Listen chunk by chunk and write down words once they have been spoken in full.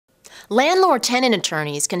Landlord-tenant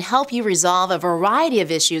attorneys can help you resolve a variety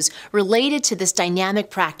of issues related to this dynamic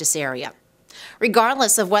practice area.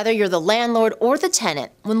 Regardless of whether you're the landlord or the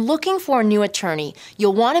tenant, when looking for a new attorney,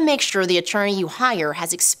 you'll want to make sure the attorney you hire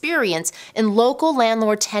has experience in local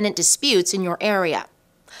landlord-tenant disputes in your area.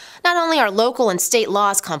 Not only are local and state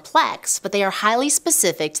laws complex, but they are highly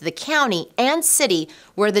specific to the county and city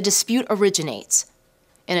where the dispute originates.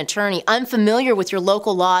 An attorney unfamiliar with your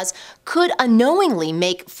local laws could unknowingly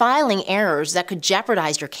make filing errors that could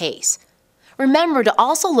jeopardize your case. Remember to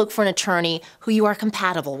also look for an attorney who you are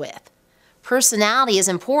compatible with. Personality is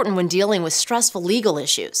important when dealing with stressful legal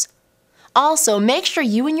issues. Also, make sure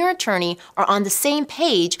you and your attorney are on the same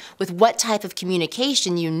page with what type of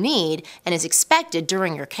communication you need and is expected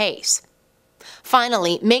during your case.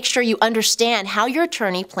 Finally, make sure you understand how your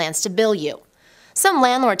attorney plans to bill you. Some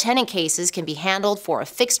landlord-tenant cases can be handled for a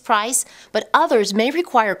fixed price, but others may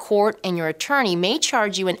require court and your attorney may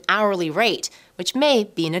charge you an hourly rate, which may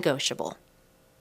be negotiable.